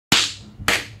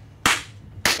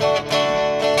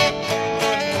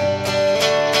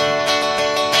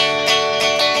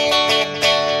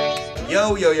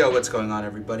Yo, what's going on,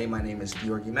 everybody? My name is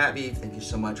Georgi Matvi. Thank you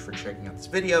so much for checking out this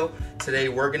video. Today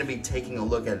we're going to be taking a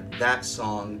look at that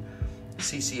song,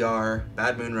 CCR,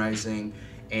 Bad Moon Rising,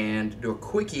 and do a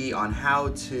quickie on how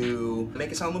to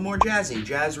make it sound a little more jazzy,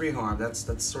 jazz reharm.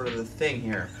 That's sort of the thing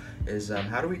here, is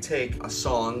how do we take a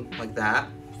song like that,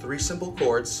 3 simple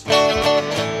chords,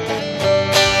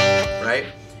 right?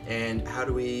 And how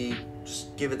do we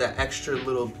just give it that extra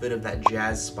little bit of that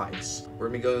jazz spice? We're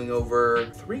gonna be going over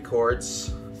 3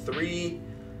 chords, we're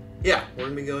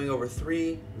gonna be going over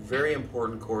 3 very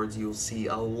important chords you'll see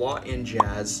a lot in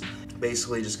jazz.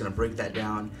 Basically just gonna break that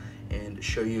down and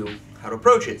show you how to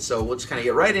approach it. So we'll just kind of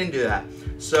get right into that.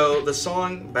 So the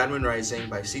song Bad Moon Rising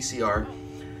by CCR,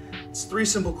 it's 3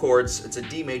 simple chords. It's a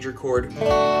D major chord,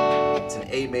 it's an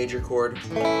A major chord,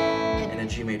 and a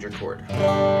G major chord.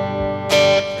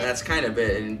 And that's kind of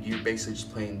it, and you're basically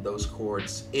just playing those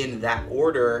chords in that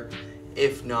order.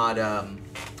 If not, I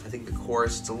think the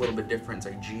chorus, it's a little bit different.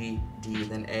 It's like G, D,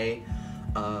 then A.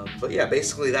 But yeah,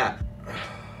 basically that.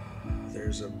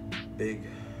 There's a big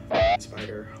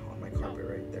spider on my carpet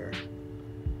right there.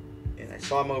 And I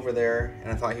saw him over there,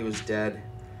 and I thought he was dead.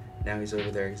 Now he's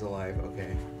over there, he's alive.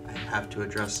 Okay, I have to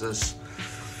address this.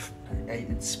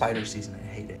 It's spider season, I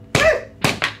hate it.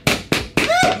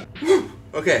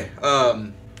 Okay,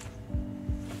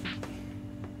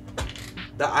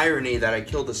 the irony that I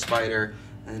killed a spider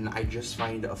and I just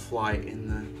find a fly in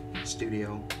the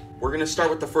studio. We're gonna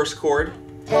start with the first chord,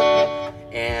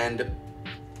 and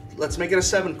let's make it a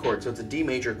 7 chord, so it's a D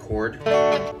major chord.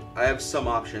 I have some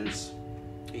options.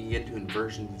 You can get into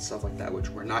inversions and stuff like that, which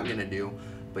we're not gonna do,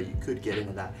 but you could get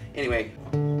into that. Anyway,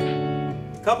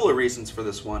 a couple of reasons for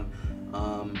this one.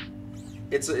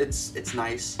 It's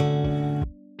nice,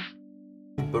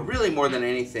 but really more than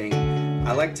anything,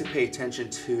 I like to pay attention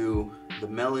to the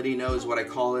melody note, is what I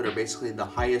call it, or basically the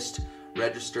highest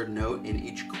registered note in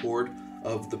each chord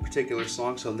of the particular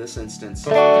song. So in this instance,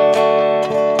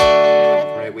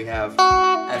 right, we have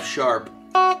F sharp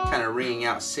kind of ringing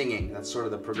out, singing. That's sort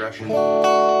of the progression,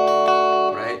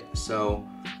 right? So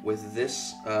with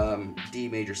this D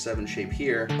major 7 shape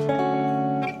here, we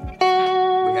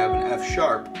have an F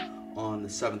sharp on the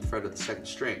 7th fret of the 2nd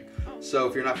string. So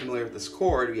if you're not familiar with this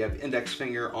chord, we have index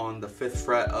finger on the 5th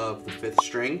fret of the 5th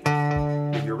string,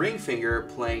 with your ring finger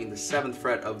playing the 7th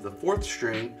fret of the 4th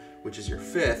string, which is your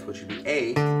 5th, which would be A.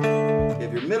 You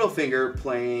have your middle finger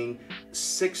playing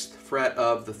 6th fret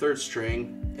of the 3rd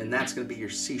string, and that's going to be your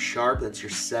C sharp, that's your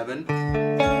 7,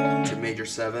 it's a major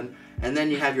 7. And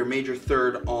then you have your major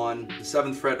 3rd on the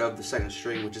 7th fret of the 2nd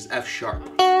string, which is F sharp.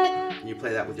 And you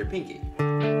play that with your pinky.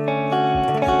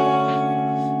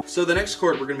 So the next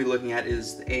chord we're going to be looking at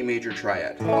is the A major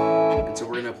triad. And so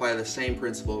we're going to apply the same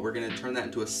principle. We're going to turn that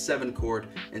into a 7 chord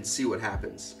and see what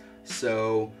happens.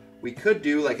 So we could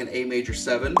do like an A major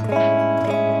 7,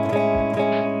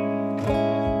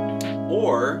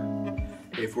 or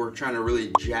if we're trying to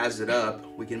really jazz it up,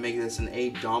 we can make this an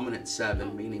A dominant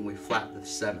 7, meaning we flat the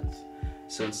 7th.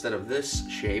 So instead of this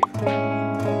shape,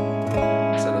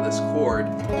 instead of this chord,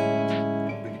 we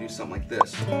can do something like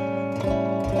this.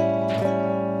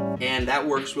 And that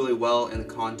works really well in the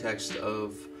context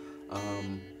of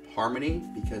harmony,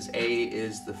 because A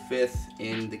is the 5th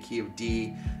in the key of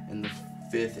D, and the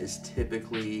 5th is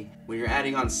typically, when you're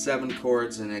adding on 7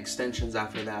 chords and extensions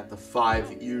after that, the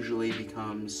 5 usually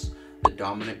becomes the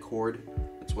dominant chord.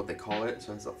 That's what they call it,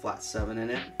 so it's a flat 7 in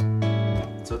it.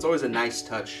 So it's always a nice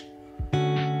touch.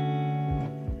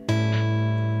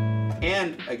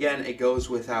 And again, it goes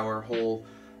with our whole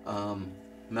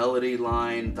melody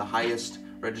line, the highest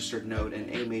registered note in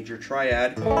A major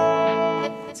triad.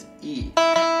 It's an E.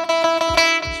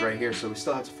 It's right here, so we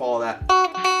still have to follow that.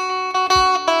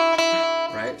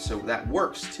 Right? So that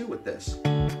works too with this.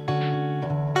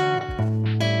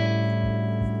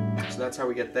 So that's how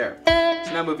we get there.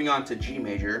 So now moving on to G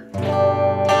major.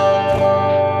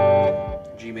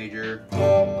 G major,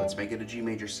 let's make it a G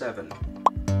major 7.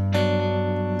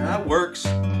 Now that works.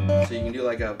 So you can do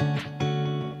like a,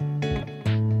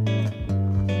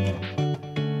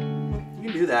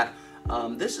 that.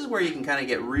 This is where you can kind of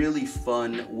get really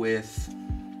fun with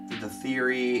the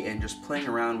theory and just playing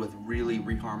around with really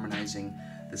reharmonizing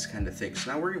this kind of thing.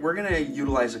 So now we're going to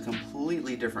utilize a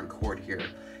completely different chord here.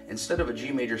 Instead of a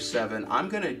G major 7, I'm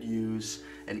going to use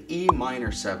an E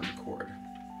minor 7 chord.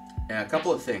 And a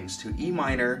couple of things. To E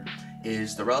minor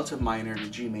is the relative minor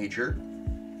in G major,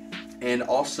 and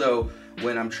also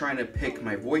when I'm trying to pick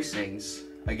my voicings,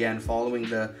 again following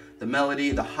the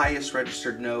melody, the highest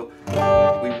registered note,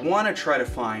 we want to try to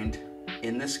find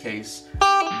in this case,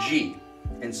 G.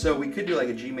 And so we could do like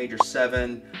a G major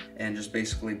 7 and just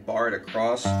basically bar it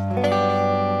across. We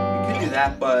could do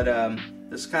that, but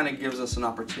this kind of gives us an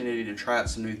opportunity to try out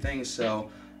some new things.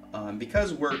 So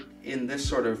because we're in this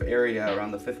sort of area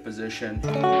around the 5th position,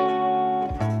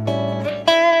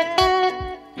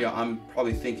 you know, I'm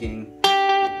probably thinking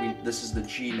this is the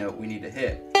G note we need to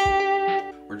hit.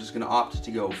 We're just going to opt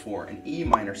to go for an E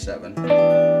minor 7.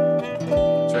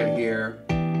 It's right here.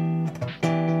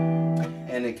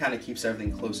 And it kind of keeps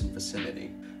everything close in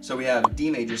vicinity. So we have D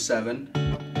major 7,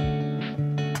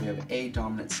 we have A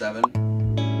dominant 7,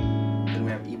 then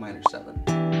we have E minor 7.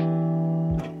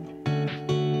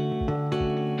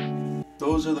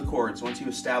 Those are the chords. Once you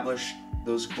establish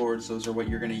those chords, those are what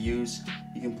you're going to use.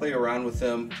 You can play around with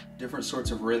them, different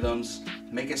sorts of rhythms,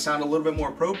 make it sound a little bit more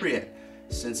appropriate.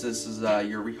 Since this is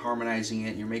you're reharmonizing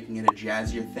it, you're making it a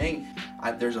jazzier thing.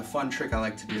 There's a fun trick I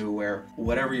like to do where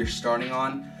whatever you're starting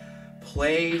on,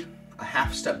 play a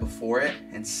half step before it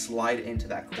and slide into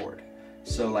that chord.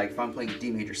 So like if I'm playing D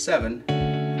major 7,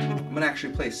 I'm gonna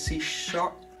actually play C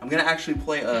sharp. I'm actually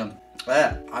gonna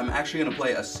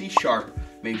play a C sharp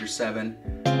major 7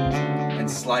 and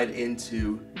slide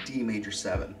into D major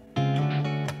 7.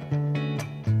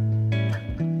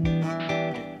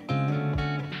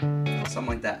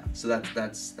 Something like that. So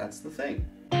that's the thing.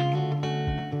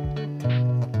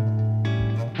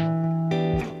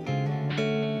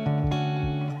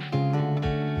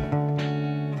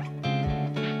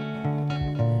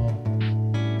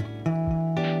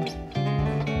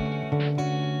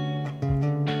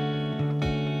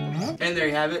 And there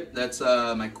you have it. That's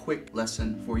my quick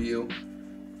lesson for you.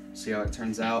 See how it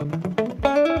turns out.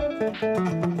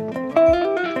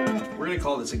 We're gonna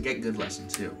call this a get good lesson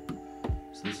too.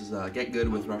 So this is Get Good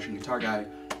with Russian Guitar Guy.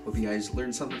 Hope you guys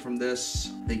learned something from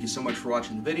this. Thank you so much for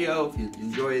watching the video. If you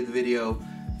enjoyed the video,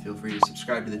 feel free to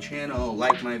subscribe to the channel,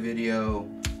 like my video,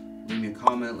 leave me a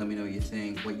comment, let me know what you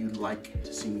think, what you'd like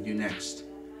to see me do next.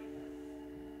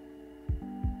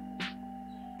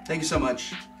 Thank you so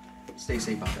much. Stay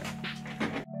safe out there.